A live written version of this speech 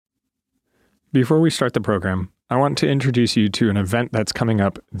Before we start the program, I want to introduce you to an event that's coming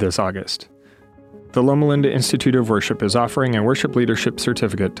up this August. The Loma Linda Institute of Worship is offering a worship leadership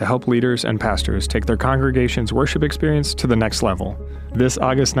certificate to help leaders and pastors take their congregation's worship experience to the next level. This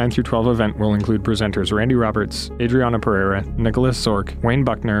August 9 through 12 event will include presenters Randy Roberts, Adriana Pereira, Nicholas Zork, Wayne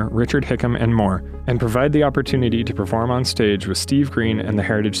Buckner, Richard Hickam, and more, and provide the opportunity to perform on stage with Steve Green and the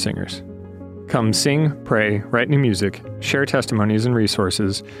Heritage Singers. Come sing, pray, write new music, share testimonies and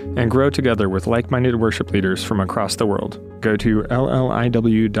resources, and grow together with like-minded worship leaders from across the world. Go to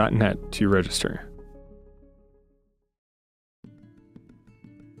lliw.net to register.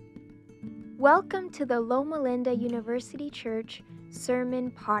 Welcome to the Loma Linda University Church Sermon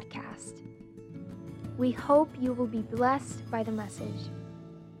Podcast. We hope you will be blessed by the message.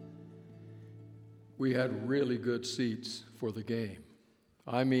 We had really good seats for the game.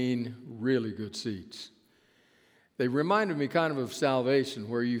 I mean, really good seats. They reminded me kind of salvation,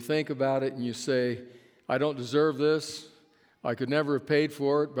 where you think about it and you say, I don't deserve this. I could never have paid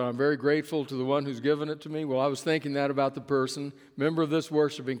for it, but I'm very grateful to the one who's given it to me. Well, I was thinking that about the person, member of this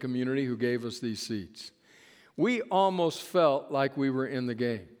worshiping community, who gave us these seats. We almost felt like we were in the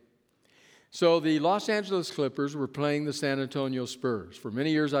game. So the Los Angeles Clippers were playing the San Antonio Spurs. For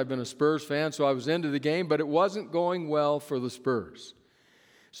many years I've been a Spurs fan, so I was into the game, but it wasn't going well for the Spurs.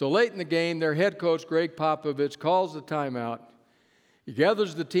 So late in the game, their head coach, Greg Popovich, calls the timeout. He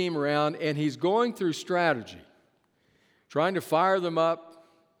gathers the team around, and he's going through strategy, trying to fire them up,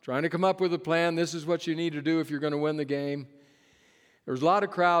 trying to come up with a plan. This is what you need to do if you're going to win the game. There was a lot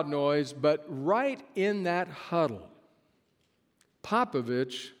of crowd noise, but right in that huddle,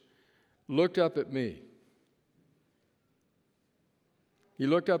 Popovich looked up at me. He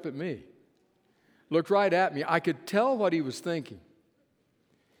looked up at me, looked right at me. I could tell what he was thinking.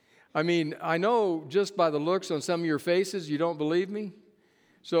 I mean, I know just by the looks on some of your faces, you don't believe me.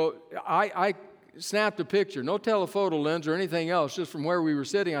 So I snapped a picture, no telephoto lens or anything else, just from where we were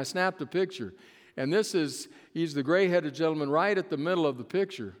sitting, I snapped a picture. And he's the gray-headed gentleman right at the middle of the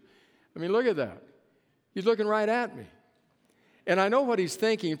picture. I mean, look at that. He's looking right at me. And I know what he's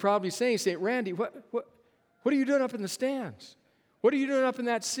thinking. He's probably saying, Randy, what are you doing up in the stands? What are you doing up in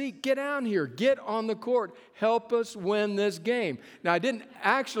that seat? Get down here. Get on the court. Help us win this game. Now, I didn't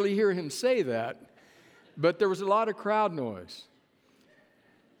actually hear him say that, but there was a lot of crowd noise.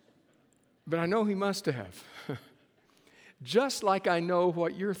 But I know he must have. Just like I know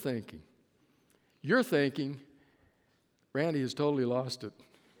what you're thinking. You're thinking, Randy has totally lost it.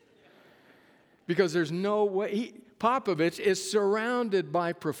 Because there's no way. Popovich is surrounded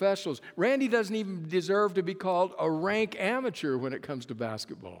by professionals. Randy doesn't even deserve to be called a rank amateur when it comes to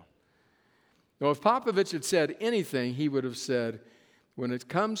basketball. Now, if Popovich had said anything, he would have said, when it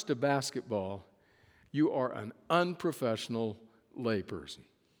comes to basketball, you are an unprofessional layperson.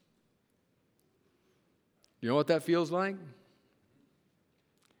 You know what that feels like?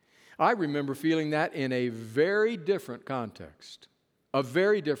 I remember feeling that in a very different context, a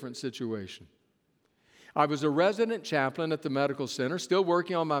very different situation. I was a resident chaplain at the medical center, still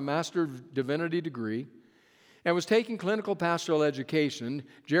working on my Master of Divinity degree, and was taking clinical pastoral education.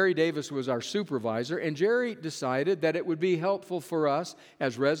 Jerry Davis was our supervisor, and Jerry decided that it would be helpful for us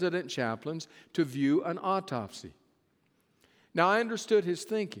as resident chaplains to view an autopsy. Now, I understood his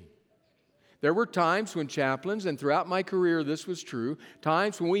thinking. There were times when chaplains, and throughout my career this was true,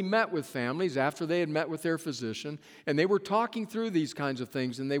 times when we met with families after they had met with their physician, and they were talking through these kinds of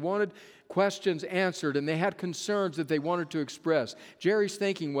things, and they wanted questions answered, and they had concerns that they wanted to express. Jerry's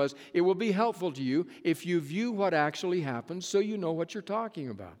thinking was, it will be helpful to you if you view what actually happened so you know what you're talking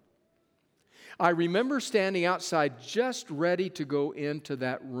about. I remember standing outside just ready to go into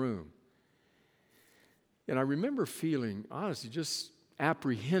that room. And I remember feeling, honestly, just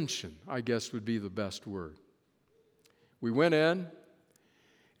apprehension, I guess would be the best word. We went in,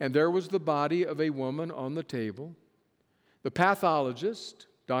 and there was the body of a woman on the table. The pathologist,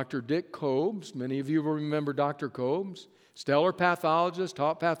 Dr. Dick Cobes, many of you will remember Dr. Cobes, stellar pathologist,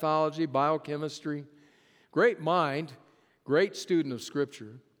 taught pathology, biochemistry, great mind, great student of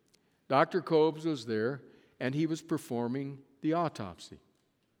Scripture. Dr. Cobes was there, and he was performing the autopsy.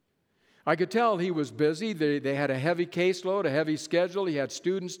 I could tell he was busy. They had a heavy caseload, a heavy schedule. He had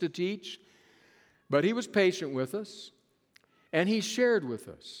students to teach. But he was patient with us, and he shared with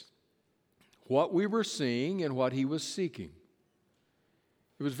us what we were seeing and what he was seeking.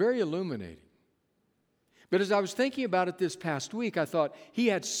 It was very illuminating. But as I was thinking about it this past week, I thought he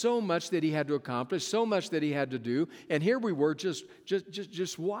had so much that he had to accomplish, so much that he had to do, and here we were just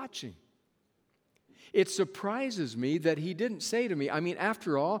watching. It surprises me that he didn't say to me, I mean,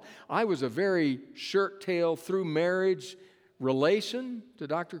 after all, I was a very shirt-tail through marriage relation to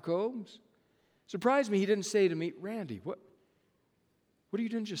Dr. Cobes. Surprised me he didn't say to me, Randy, what are you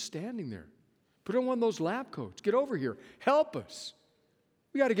doing just standing there? Put on one of those lab coats. Get over here. Help us.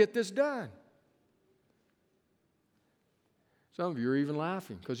 We got to get this done. Some of you are even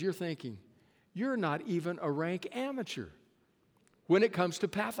laughing because you're thinking, you're not even a rank amateur when it comes to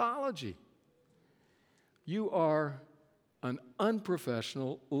pathology. You are an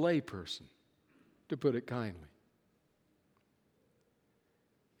unprofessional layperson, to put it kindly.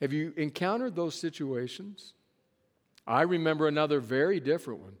 Have you encountered those situations? I remember another very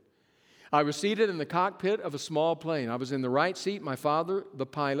different one. I was seated in the cockpit of a small plane. I was in the right seat. My father, the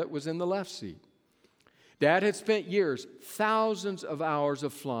pilot, was in the left seat. Dad had spent years, thousands of hours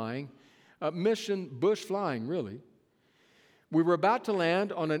of flying, mission bush flying, really. We were about to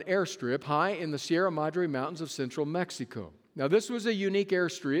land on an airstrip high in the Sierra Madre Mountains of central Mexico. Now, this was a unique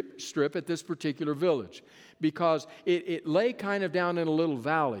airstrip at this particular village because it lay kind of down in a little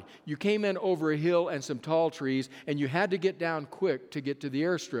valley. You came in over a hill and some tall trees, and you had to get down quick to get to the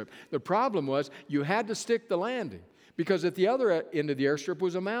airstrip. The problem was you had to stick the landing because at the other end of the airstrip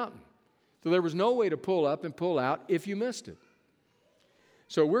was a mountain. So there was no way to pull up and pull out if you missed it.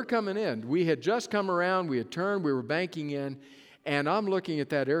 So we're coming in. We had just come around. We had turned. We were banking in. And I'm looking at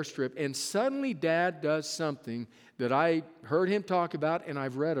that airstrip, and suddenly Dad does something that I heard him talk about and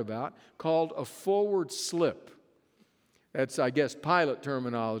I've read about called a forward slip. That's, I guess, pilot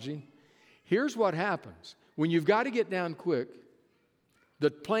terminology. Here's what happens. When you've got to get down quick,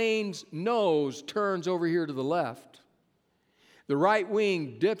 the plane's nose turns over here to the left. The right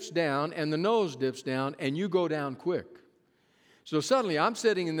wing dips down, and the nose dips down, and you go down quick. So suddenly I'm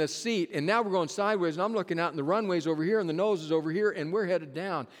sitting in this seat, and now we're going sideways, and I'm looking out, and the runway's over here, and the nose is over here, and we're headed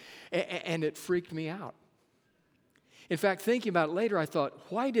down. And it freaked me out. In fact, thinking about it later, I thought,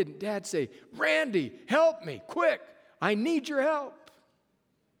 why didn't Dad say, Randy, help me, quick, I need your help?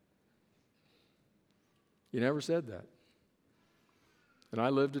 He never said that. And I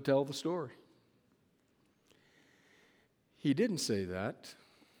lived to tell the story. He didn't say that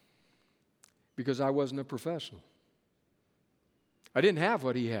because I wasn't a professional. I didn't have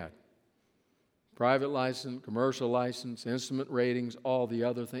what he had. Private license, commercial license, instrument ratings, all the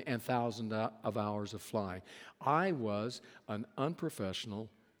other things, and thousands of hours of flying. I was an unprofessional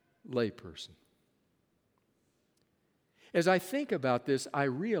layperson. As I think about this, I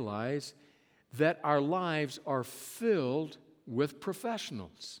realize that our lives are filled with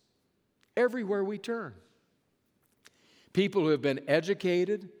professionals everywhere we turn. People who have been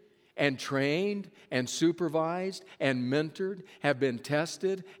educated and trained and supervised and mentored, have been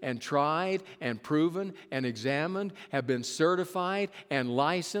tested and tried and proven and examined, have been certified and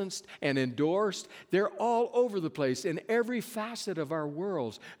licensed and endorsed. They're all over the place in every facet of our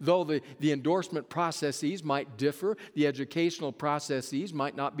worlds. Though the endorsement processes might differ, the educational processes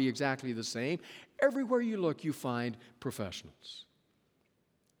might not be exactly the same, everywhere you look you find professionals.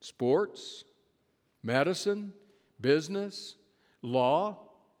 Sports, medicine, business, law,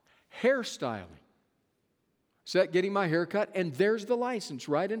 hairstyling. Set getting my hair cut, and there's the license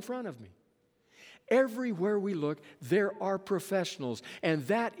right in front of me. Everywhere we look, there are professionals, and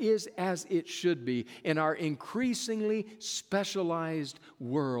that is as it should be. In our increasingly specialized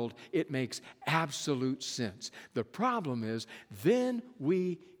world, it makes absolute sense. The problem is, then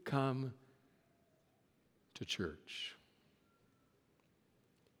we come to church.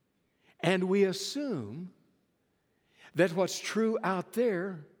 And we assume that what's true out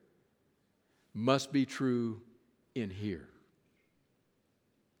there must be true in here.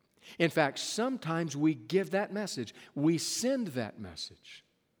 In fact, sometimes we give that message. We send that message.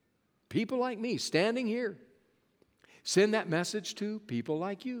 People like me standing here send that message to people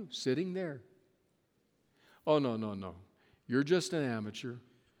like you sitting there. Oh, no. You're just an amateur.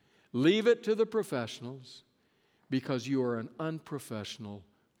 Leave it to the professionals because you are an unprofessional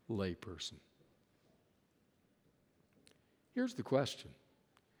layperson. Here's the question.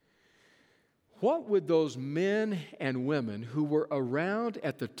 What would those men and women who were around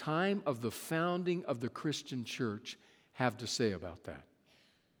at the time of the founding of the Christian church have to say about that?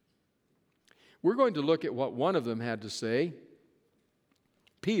 We're going to look at what one of them had to say.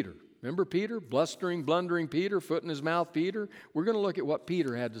 Peter. Remember Peter? Blustering, blundering Peter, foot in his mouth Peter. We're going to look at what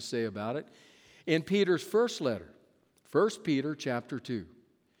Peter had to say about it in Peter's first letter, 1 Peter chapter 2.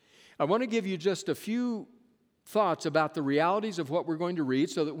 I want to give you just a few thoughts about the realities of what we're going to read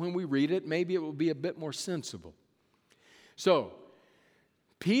so that when we read it, maybe it will be a bit more sensible. So,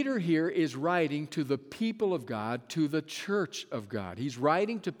 Peter here is writing to the people of God, to the church of God. He's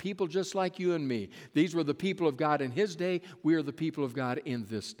writing to people just like you and me. These were the people of God in his day. We are the people of God in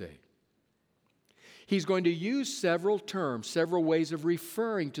this day. He's going to use several terms, several ways of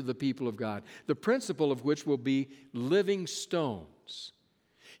referring to the people of God, the principle of which will be living stones.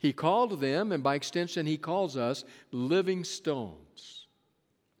 He called them, and by extension, He calls us living stones.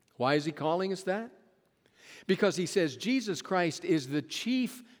 Why is He calling us that? Because He says Jesus Christ is the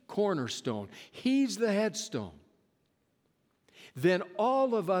chief cornerstone. He's the headstone. Then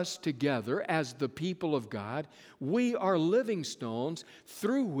all of us together as the people of God, we are living stones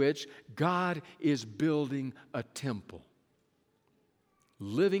through which God is building a temple.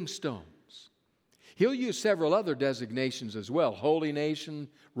 Living stones. He'll use several other designations as well. Holy nation,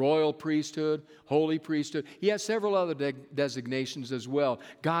 royal priesthood, holy priesthood. He has several other designations as well.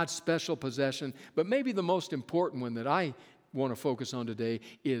 God's special possession. But maybe the most important one that I want to focus on today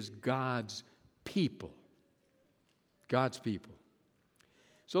is God's people. God's people.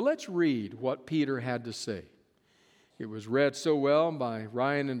 So let's read what Peter had to say. It was read so well by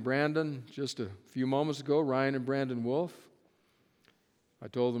Ryan and Brandon just a few moments ago, Ryan and Brandon Wolf. I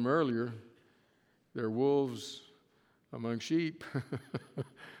told them earlier, they're wolves among sheep, but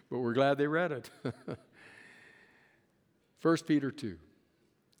we're glad they read it. 1 Peter 2,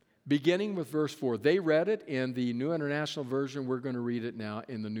 beginning with verse 4. They read it in the New International Version. We're going to read it now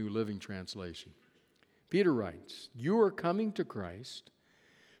in the New Living Translation. Peter writes, "You are coming to Christ,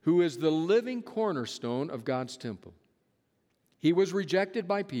 who is the living cornerstone of God's temple. He was rejected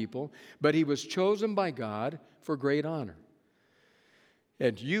by people, but He was chosen by God for great honor.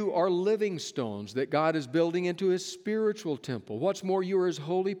 And you are living stones that God is building into His spiritual temple. What's more, you are His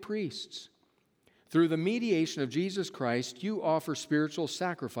holy priests. Through the mediation of Jesus Christ, you offer spiritual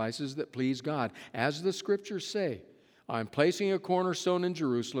sacrifices that please God. As the Scriptures say, I'm placing a cornerstone in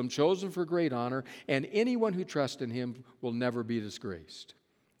Jerusalem, chosen for great honor, and anyone who trusts in Him will never be disgraced.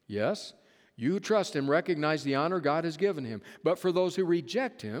 Yes, you who trust Him recognize the honor God has given Him. But for those who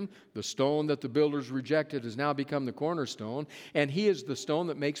reject Him, the stone that the builders rejected has now become the cornerstone, and He is the stone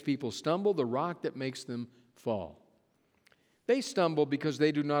that makes people stumble, the rock that makes them fall. They stumble because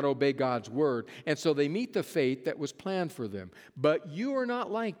they do not obey God's word, and so they meet the fate that was planned for them. But you are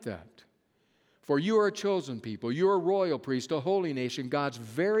not like that. For you are a chosen people, you are a royal priest, a holy nation, God's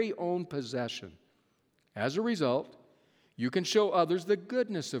very own possession. As a result, you can show others the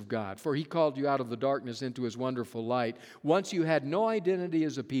goodness of God, for He called you out of the darkness into His wonderful light. Once you had no identity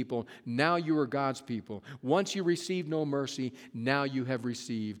as a people, now you are God's people. Once you received no mercy, now you have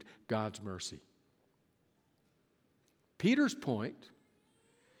received God's mercy." Peter's point,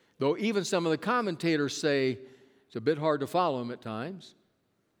 though even some of the commentators say it's a bit hard to follow him at times,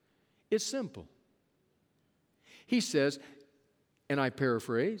 is simple. He says, and I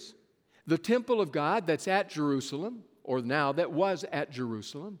paraphrase, the temple of God that's at Jerusalem, or now that was at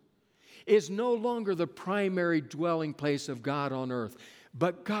Jerusalem, is no longer the primary dwelling place of God on earth.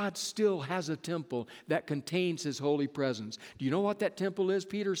 But God still has a temple that contains His holy presence. Do you know what that temple is,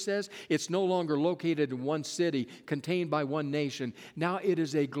 Peter says? It's no longer located in one city, contained by one nation. Now it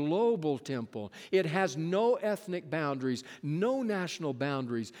is a global temple. It has no ethnic boundaries, no national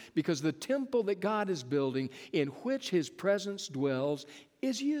boundaries, because the temple that God is building, in which His presence dwells,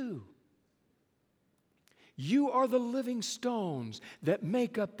 is you. You are the living stones that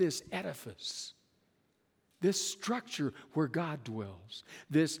make up this edifice, this structure where God dwells,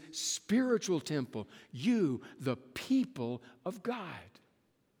 this spiritual temple, you, the people of God.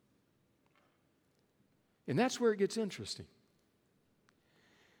 And that's where it gets interesting.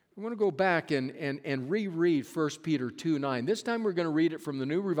 I want to go back and reread 1 Peter 2:9. This time we're going to read it from the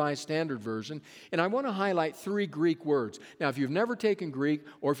New Revised Standard Version, and I want to highlight 3 Greek words. Now, if you've never taken Greek,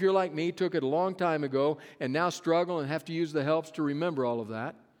 or if you're like me, took it a long time ago, and now struggle and have to use the helps to remember all of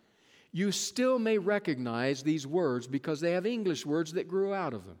that, you still may recognize these words because they have English words that grew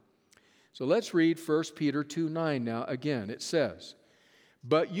out of them. So let's read 1 Peter 2:9 now again. It says,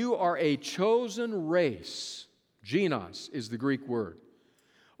 "But you are a chosen race," genos is the Greek word,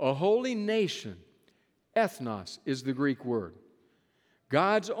 "a holy nation," ethnos is the Greek word,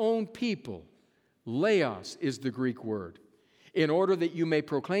 "God's own people," laos is the Greek word, "in order that you may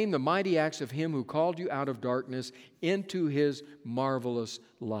proclaim the mighty acts of Him who called you out of darkness into His marvelous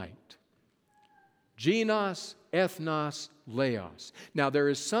light." Genos, ethnos, laos. Now, there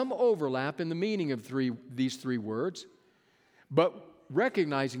is some overlap in the meaning of these three words, but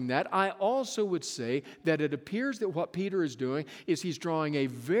recognizing that, I also would say that it appears that what Peter is doing is he's drawing a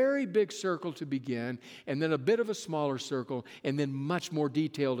very big circle to begin, and then a bit of a smaller circle, and then much more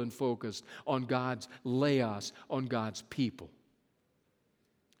detailed and focused on God's laos, on God's people.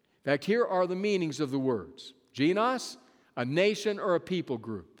 In fact, here are the meanings of the words. Genos, a nation or a people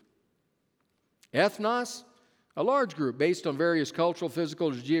group. Ethnos, A large group based on various cultural, physical,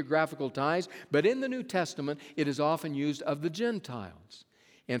 or geographical ties, but in the New Testament, it is often used of the Gentiles.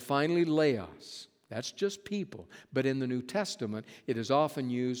 And finally, laos. That's just people. But in the New Testament, it is often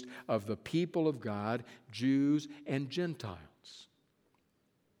used of the people of God, Jews and Gentiles.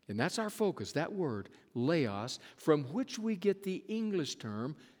 And that's our focus, that word, laos, from which we get the English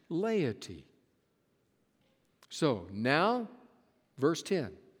term laity. So now, verse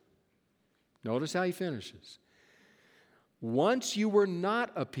 10. Notice how he finishes. Once you were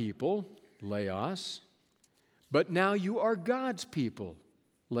not a people, laos, but now you are God's people,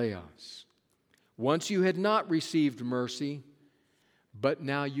 laos. Once you had not received mercy, but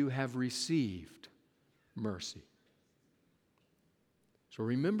now you have received mercy. So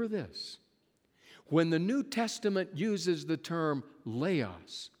remember this. When the New Testament uses the term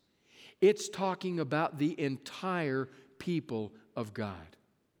laos, it's talking about the entire people of God.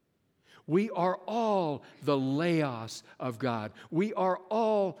 We are all the laos of God. We are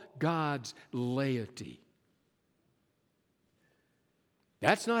all God's laity.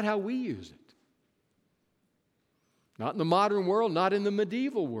 That's not how we use it. Not in the modern world, not in the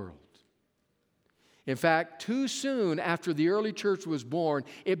medieval world. In fact, too soon after the early church was born,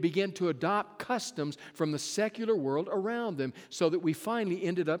 it began to adopt customs from the secular world around them so that we finally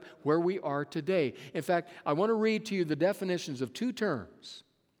ended up where we are today. In fact, I want to read to you the definitions of two terms.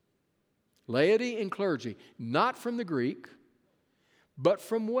 Laity and clergy, not from the Greek, but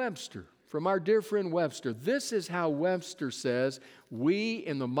from Webster, from our dear friend Webster. This is how Webster says we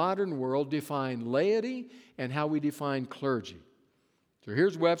in the modern world define laity and how we define clergy. So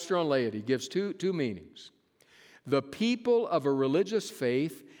here's Webster on laity. He gives two meanings. The people of a religious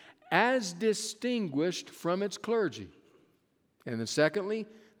faith as distinguished from its clergy. And then secondly,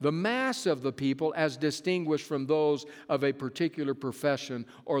 the mass of the people as distinguished from those of a particular profession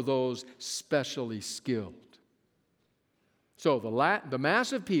or those specially skilled. So the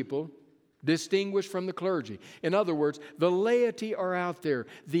mass of people distinguished from the clergy. In other words, the laity are out there,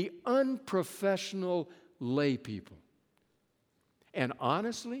 the unprofessional lay people. And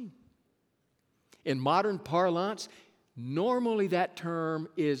honestly, in modern parlance, normally that term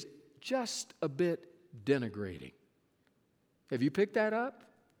is just a bit denigrating. Have you picked that up?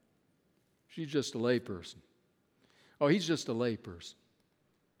 She's just a lay person. Oh, he's just a lay person.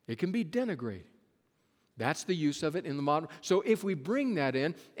 It can be denigrating. That's the use of it in the modern. So if we bring that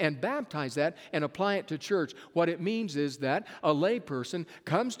in and baptize that and apply it to church, what it means is that a lay person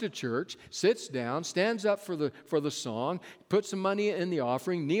comes to church, sits down, stands up for the song, puts some money in the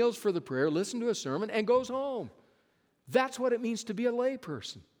offering, kneels for the prayer, listens to a sermon, and goes home. That's what it means to be a lay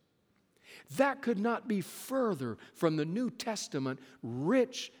person. That could not be further from the New Testament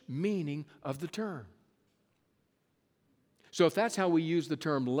rich meaning of the term. So if that's how we use the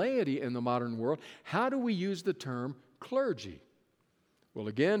term laity in the modern world, how do we use the term clergy? Well,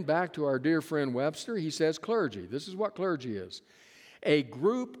 again, back to our dear friend Webster, he says clergy. This is what clergy is. A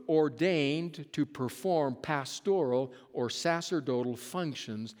group ordained to perform pastoral or sacerdotal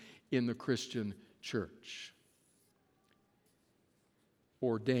functions in the Christian church.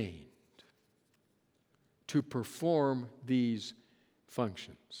 Ordained to perform these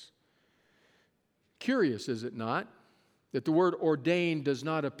functions. Curious, is it not, that the word ordained does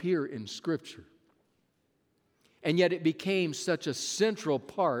not appear in Scripture. And yet it became such a central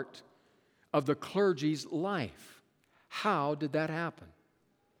part of the clergy's life. How did that happen?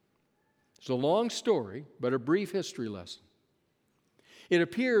 It's a long story, but a brief history lesson. It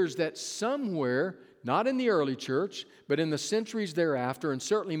appears that somewhere, not in the early church, but in the centuries thereafter, and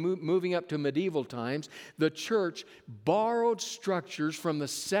certainly moving up to medieval times, the church borrowed structures from the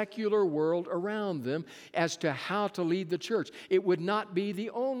secular world around them as to how to lead the church. It would not be the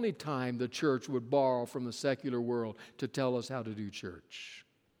only time the church would borrow from the secular world to tell us how to do church.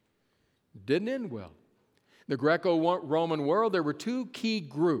 Didn't end well. In the Greco-Roman world, there were two key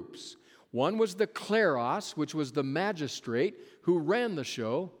groups. One was the kleros, which was the magistrate who ran the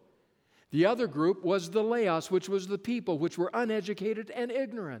show. The other group was the laos, which was the people which were uneducated and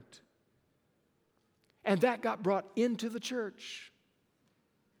ignorant. And that got brought into the church,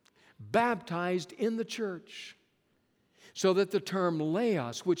 baptized in the church, so that the term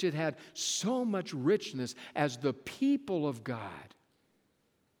laos, which it had so much richness as the people of God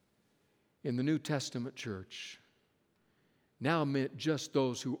in the New Testament church, now meant just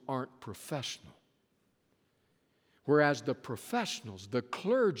those who aren't professional. Whereas the professionals, the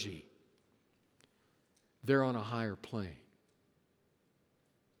clergy, they're on a higher plane.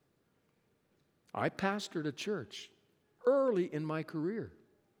 I pastored a church early in my career.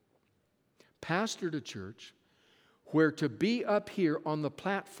 Pastored a church where to be up here on the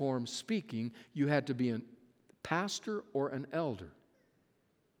platform speaking, you had to be a pastor or an elder.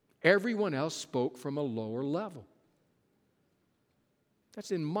 Everyone else spoke from a lower level.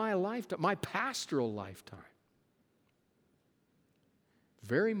 That's in my lifetime, my pastoral lifetime.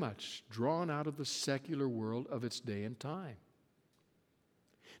 Very much drawn out of the secular world of its day and time.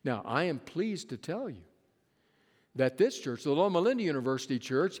 Now, I am pleased to tell you that this church, the Loma Linda University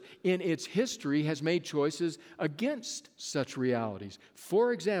Church, in its history has made choices against such realities.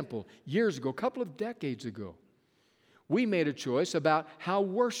 For example, years ago, a couple of decades ago, we made a choice about how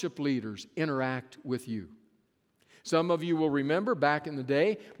worship leaders interact with you. Some of you will remember back in the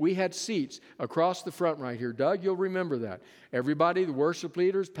day, we had seats across the front right here. Doug, you'll remember that. Everybody, the worship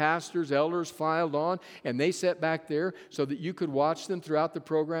leaders, pastors, elders filed on, and they sat back there so that you could watch them throughout the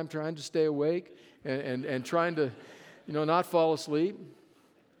program trying to stay awake and trying to, not fall asleep.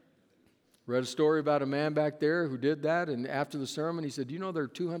 Read a story about a man back there who did that, and after the sermon, he said, there are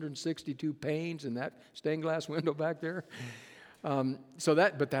 262 panes in that stained glass window back there?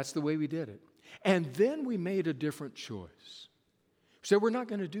 But that's the way we did it. And then we made a different choice. So we're not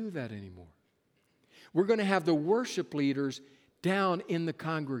going to do that anymore. We're going to have the worship leaders down in the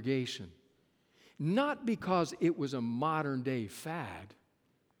congregation. Not because it was a modern day fad,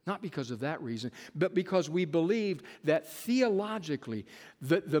 not because of that reason, but because we believed that theologically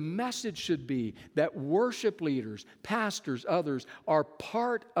the message should be that worship leaders, pastors, others are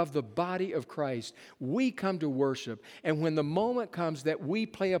part of the body of Christ. We come to worship, and when the moment comes that we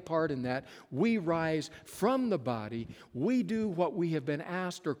play a part in that, we rise from the body, we do what we have been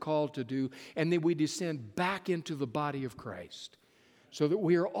asked or called to do, and then we descend back into the body of Christ so that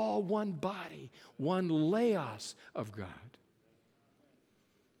we are all one body, one laos of God.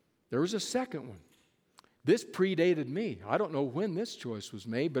 There was a second one. This predated me. I don't know when this choice was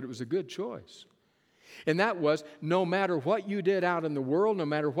made, but it was a good choice. And that was, no matter what you did out in the world, no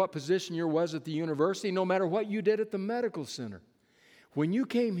matter what position you was at the university, no matter what you did at the medical center, when you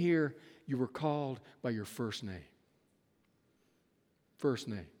came here, you were called by your first name. First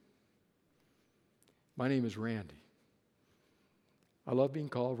name. My name is Randy. I love being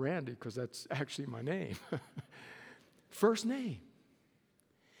called Randy because that's actually my name. First name.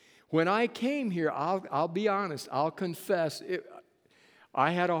 When I came here, I'll be honest, I'll confess,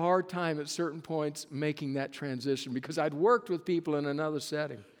 I had a hard time at certain points making that transition because I'd worked with people in another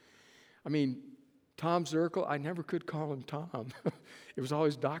setting. I mean, Tom Zirkle, I never could call him Tom. It was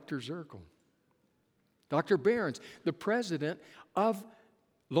always Dr. Zirkle. Dr. Behrens, the president of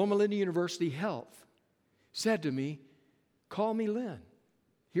Loma Linda University Health, said to me, call me Lynn,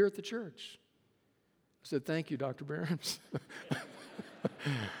 here at the church. I said, thank you, Dr. Behrens.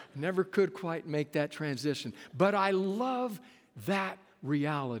 Never could quite make that transition. But I love that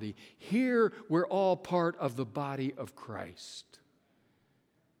reality. Here, we're all part of the body of Christ.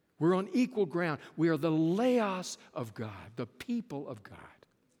 We're on equal ground. We are the laos of God, the people of God.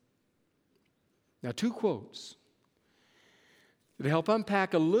 Now, two quotes that help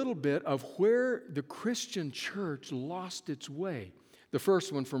unpack a little bit of where the Christian church lost its way. The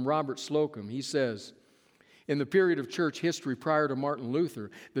first one from Robert Slocum. He says, in the period of church history prior to Martin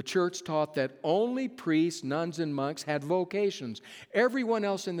Luther, the church taught that only priests, nuns, and monks had vocations. Everyone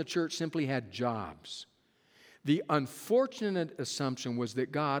else in the church simply had jobs. The unfortunate assumption was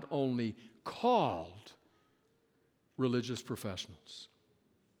that God only called religious professionals.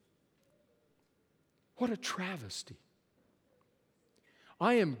 What a travesty.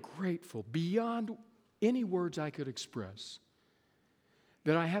 I am grateful beyond any words I could express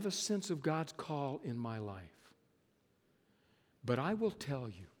that I have a sense of God's call in my life. But I will tell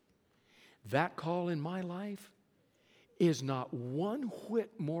you, that call in my life is not one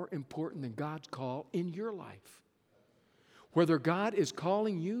whit more important than God's call in your life. Whether God is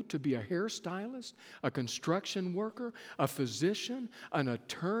calling you to be a hairstylist, a construction worker, a physician, an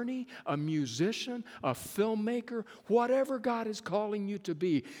attorney, a musician, a filmmaker, whatever God is calling you to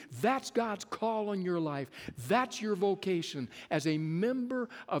be, that's God's call on your life. That's your vocation as a member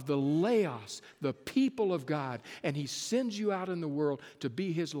of the laos, the people of God, and He sends you out in the world to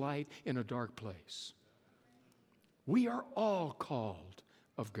be His light in a dark place. We are all called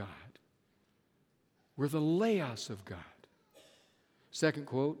of God. We're the laos of God. Second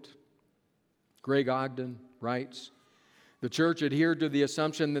quote, Greg Ogden writes, the church adhered to the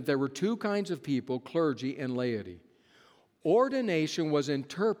assumption that there were two kinds of people, clergy and laity. Ordination was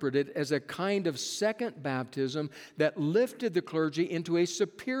interpreted as a kind of second baptism that lifted the clergy into a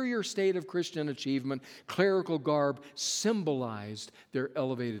superior state of Christian achievement. Clerical garb symbolized their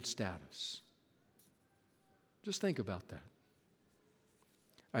elevated status. Just think about that.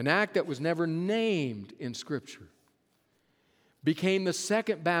 An act that was never named in Scripture, became the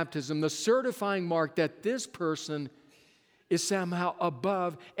second baptism, the certifying mark that this person is somehow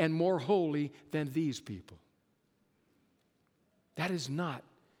above and more holy than these people. That is not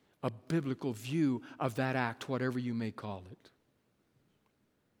a biblical view of that act, whatever you may call it.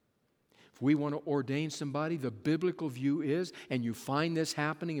 If we want to ordain somebody, the biblical view is, and you find this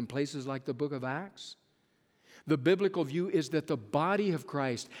happening in places like the book of Acts, the biblical view is that the body of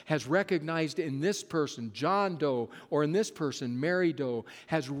Christ has recognized in this person, John Doe, or in this person, Mary Doe,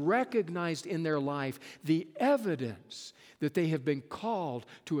 has recognized in their life the evidence that they have been called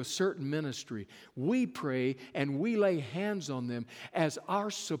to a certain ministry. We pray and we lay hands on them as our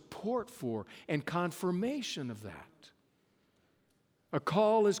support for and confirmation of that. A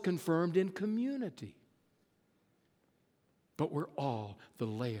call is confirmed in community. But we're all the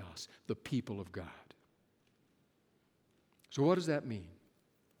laos, the people of God. So what does that mean?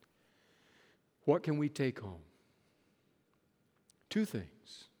 What can we take home? Two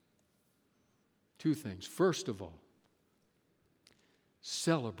things. First of all,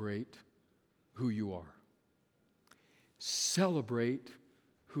 celebrate who you are. Celebrate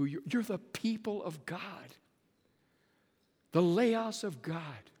who you're the people of God. The laos of God.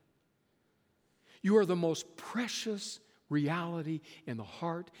 You are the most precious reality in the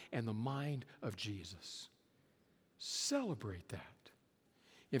heart and the mind of Jesus. Celebrate that.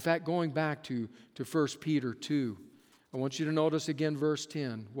 In fact, going back to 1 Peter 2, I want you to notice again verse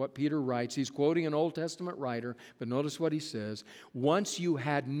 10, what Peter writes. He's quoting an Old Testament writer, but notice what he says. Once you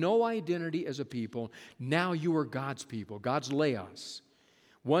had no identity as a people, now you are God's people, God's laos.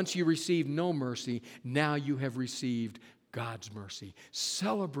 Once you received no mercy, now you have received God's mercy.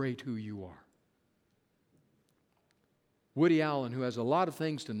 Celebrate who you are. Woody Allen, who has a lot of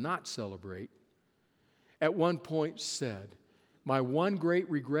things to not celebrate, at one point said, "My one great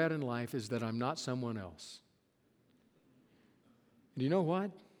regret in life is that I'm not someone else." And you know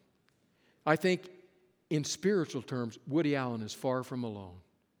what? I think in spiritual terms, Woody Allen is far from alone.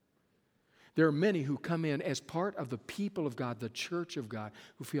 There are many who come in as part of the people of God, the church of God,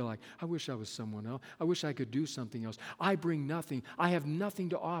 who feel like, I wish I was someone else. I wish I could do something else. I bring nothing. I have nothing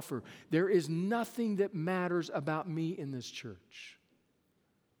to offer. There is nothing that matters about me in this church.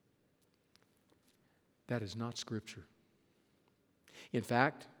 That is not Scripture. In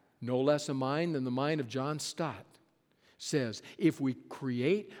fact, no less a mind than the mind of John Stott says, if we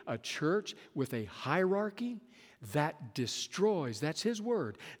create a church with a hierarchy, that destroys, that's his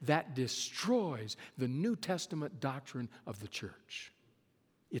word, that destroys the New Testament doctrine of the church.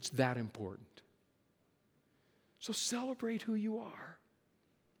 It's that important. So celebrate who you are.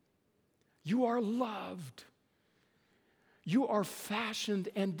 You are loved. You are fashioned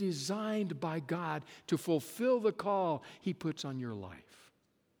and designed by God to fulfill the call He puts on your life.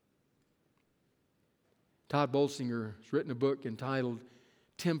 Todd Bolsinger has written a book entitled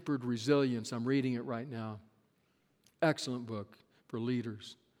Tempered Resilience. I'm reading it right now. Excellent book for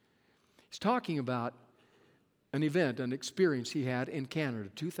leaders. He's talking about an event, an experience he had in Canada,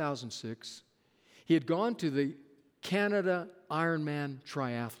 2006. He had gone to the Canada Ironman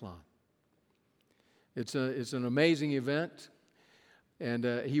Triathlon. It's an amazing event, and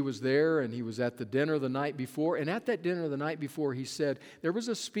he was there, and he was at the dinner the night before. And at that dinner the night before, he said there was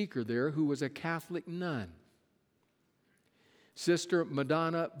a speaker there who was a Catholic nun, Sister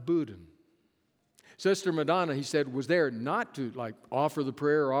Madonna Boudin. Sister Madonna, he said, was there not to offer the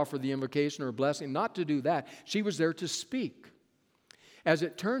prayer or offer the invocation or blessing, not to do that. She was there to speak. As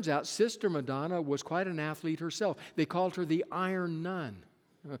it turns out, Sister Madonna was quite an athlete herself. They called her the Iron Nun.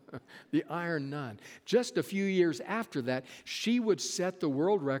 The Iron Nun. Just a few years after that, she would set the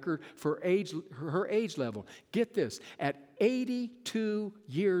world record for her age level. Get this, at 82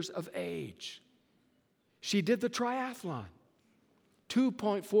 years of age. She did the triathlon.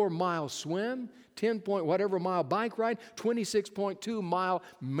 2.4 mile swim, 10 point whatever mile bike ride, 26.2 mile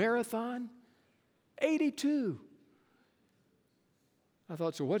marathon, 82. I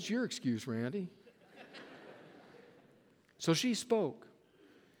thought, so what's your excuse, Randy? So she spoke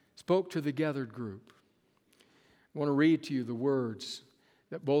to the gathered group. I want to read to you the words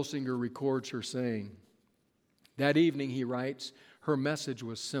that Bolsinger records her saying. That evening, he writes, her message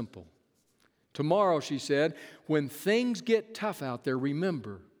was simple. Tomorrow, she said, when things get tough out there,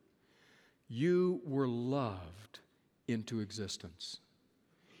 remember, you were loved into existence.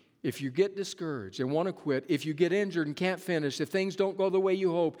 If you get discouraged and want to quit, if you get injured and can't finish, if things don't go the way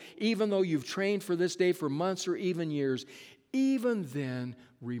you hope, even though you've trained for this day for months or even years, even then,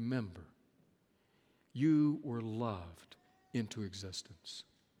 remember, you were loved into existence.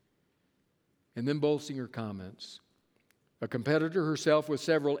 And then Bolsinger comments, a competitor herself with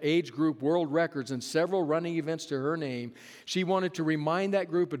several age group world records and several running events to her name, she wanted to remind that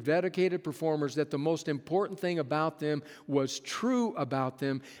group of dedicated performers that the most important thing about them was true about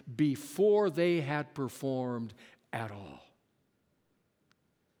them before they had performed at all.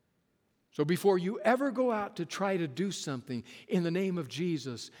 So before you ever go out to try to do something in the name of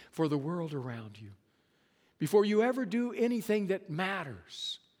Jesus for the world around you, before you ever do anything that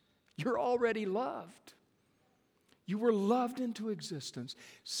matters, you're already loved. You were loved into existence.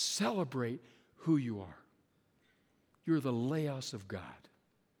 Celebrate who you are. You're the Laos of God.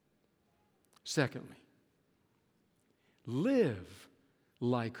 Secondly, live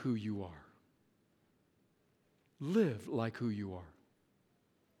like who you are. Live like who you are.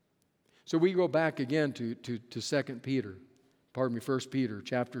 So we go back again to 1 Peter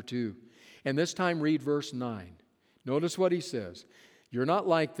chapter 2. And this time read verse 9. Notice what he says. You're not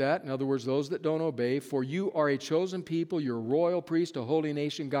like that. In other words, those that don't obey. For you are a chosen people, you're a royal priest, a holy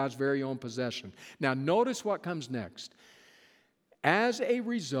nation, God's very own possession. Now notice what comes next. As a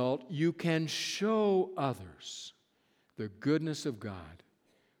result, you can show others the goodness of God.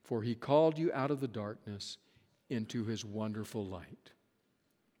 For he called you out of the darkness into his wonderful light.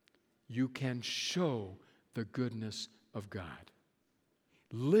 You can show the goodness of God.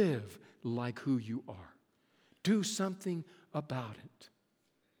 Live like who you are. Do something about it.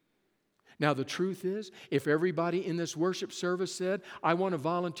 Now, the truth is, if everybody in this worship service said, I want to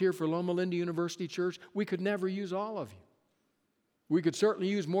volunteer for Loma Linda University Church, we could never use all of you. We could certainly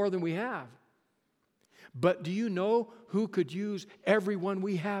use more than we have. But do you know who could use everyone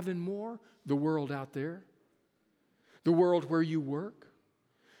we have and more? The world out there. The world where you work.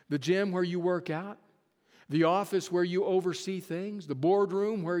 The gym where you work out. The office where you oversee things, the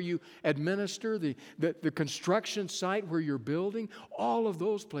boardroom where you administer, the construction site where you're building, all of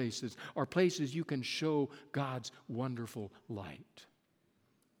those places are places you can show God's wonderful light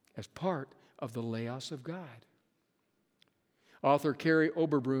as part of the Laos of God. Author Carrie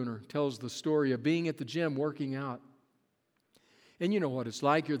Oberbrunner tells the story of being at the gym working out. And you know what it's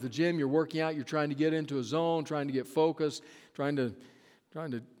like. You're at the gym, you're working out, you're trying to get into a zone, trying to get focused, trying to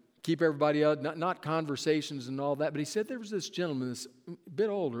keep everybody out, not conversations and all that. But he said there was this gentleman, this bit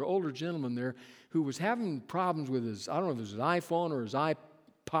older gentleman there, who was having problems with his, I don't know if it was his iPhone or his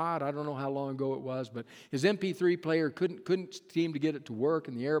iPod, I don't know how long ago it was, but his MP3 player couldn't seem to get it to work,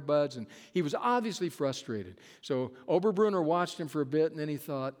 and the earbuds, and he was obviously frustrated. So Oberbrunner watched him for a bit, and then he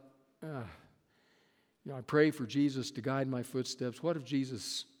thought, I pray for Jesus to guide my footsteps. What if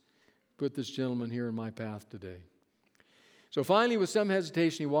Jesus put this gentleman here in my path today? So finally, with some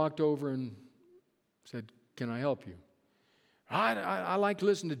hesitation, he walked over and said, can I help you? I like to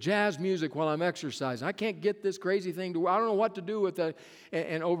listen to jazz music while I'm exercising. I can't get this crazy thing to work. I don't know what to do with that.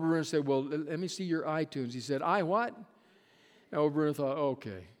 And Oberbrunner said, well, let me see your iTunes. He said, I what? And Oberbrunner thought,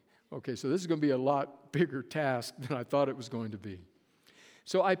 okay, so this is going to be a lot bigger task than I thought it was going to be.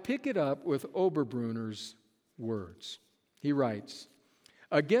 So I pick it up with Oberbrunner's words. He writes,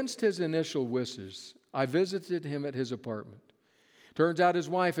 against his initial wishes, I visited him at his apartment. Turns out his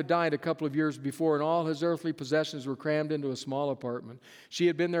wife had died a couple of years before, and all his earthly possessions were crammed into a small apartment. She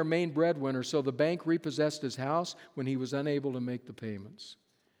had been their main breadwinner, so the bank repossessed his house when he was unable to make the payments.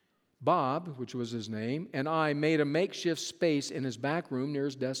 Bob, which was his name, and I made a makeshift space in his back room near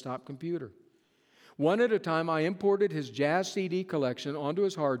his desktop computer. One at a time, I imported his jazz CD collection onto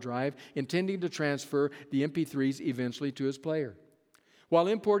his hard drive, intending to transfer the MP3s eventually to his player. While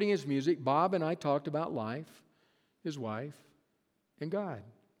importing his music, Bob and I talked about life, his wife, and God.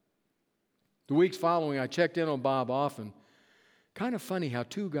 The weeks following, I checked in on Bob often. Kind of funny how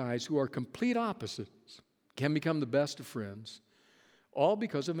two guys who are complete opposites can become the best of friends, all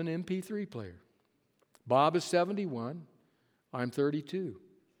because of an MP3 player. Bob is 71. I'm 32.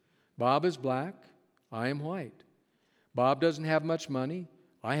 Bob is black. I am white. Bob doesn't have much money.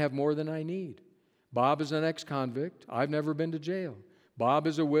 I have more than I need. Bob is an ex-convict. I've never been to jail. Bob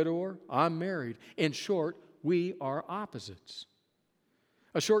is a widower. I'm married. In short, we are opposites.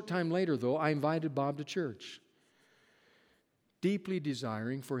 A short time later, though, I invited Bob to church, deeply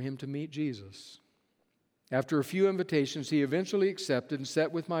desiring for him to meet Jesus. After a few invitations, he eventually accepted and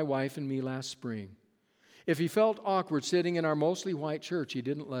sat with my wife and me last spring. If he felt awkward sitting in our mostly white church, he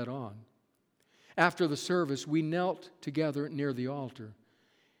didn't let on. After the service, we knelt together near the altar,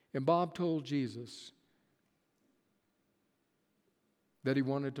 and Bob told Jesus that he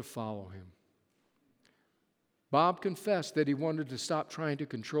wanted to follow him. Bob confessed that he wanted to stop trying to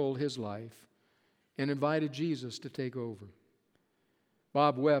control his life and invited Jesus to take over.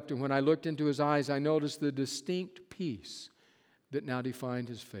 Bob wept, and when I looked into his eyes, I noticed the distinct peace that now defined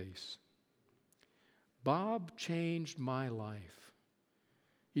his face. Bob changed my life.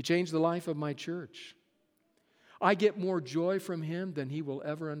 He changed the life of my church. I get more joy from him than he will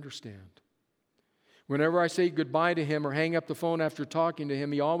ever understand. Whenever I say goodbye to him or hang up the phone after talking to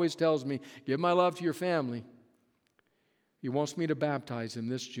him, he always tells me, give my love to your family. He wants me to baptize him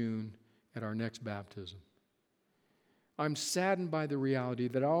this June at our next baptism. I'm saddened by the reality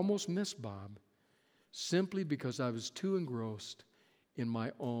that I almost missed Bob simply because I was too engrossed in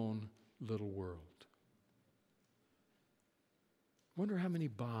my own little world. Wonder how many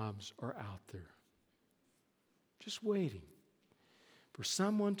Bobs are out there just waiting for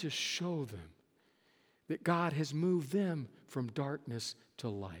someone to show them that God has moved them from darkness to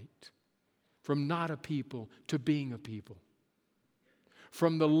light, from not a people to being a people,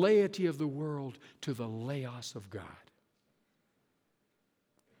 from the laity of the world to the laos of God.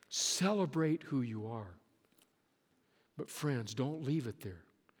 Celebrate who you are. But friends, don't leave it there.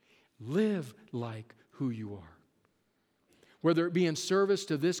 Live like who you are. Whether it be in service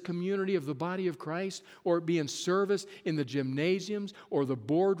to this community of the body of Christ, or it be in service in the gymnasiums, or the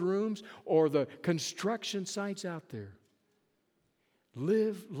boardrooms, or the construction sites out there.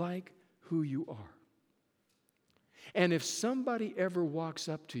 Live like who you are. And if somebody ever walks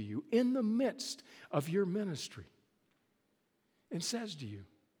up to you in the midst of your ministry and says to you,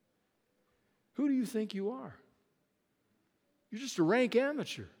 who do you think you are? You're just a rank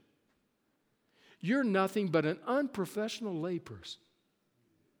amateur. You're nothing but an unprofessional layperson.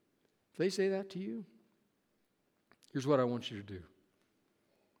 If they say that to you, here's what I want you to do.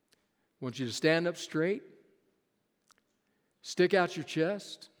 I want you to stand up straight, stick out your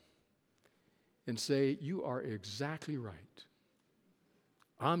chest, and say, you are exactly right.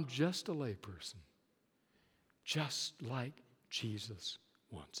 I'm just a layperson, just like Jesus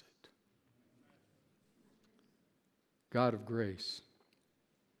wants it. God of grace,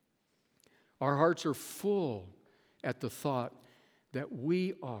 our hearts are full at the thought that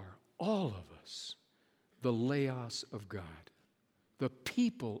we are, all of us, the laos of God, the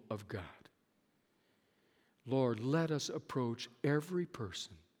people of God. Lord, let us approach every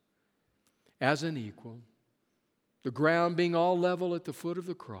person as an equal, the ground being all level at the foot of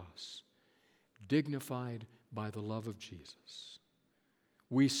the cross, dignified by the love of Jesus.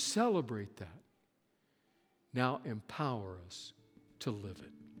 We celebrate that. Now empower us to live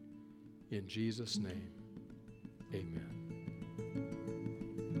it. In Jesus' name, amen.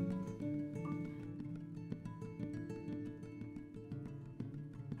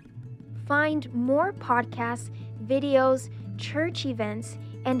 Find more podcasts, videos, church events,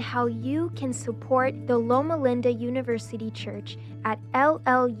 and how you can support the Loma Linda University Church at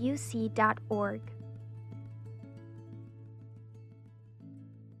lluc.org.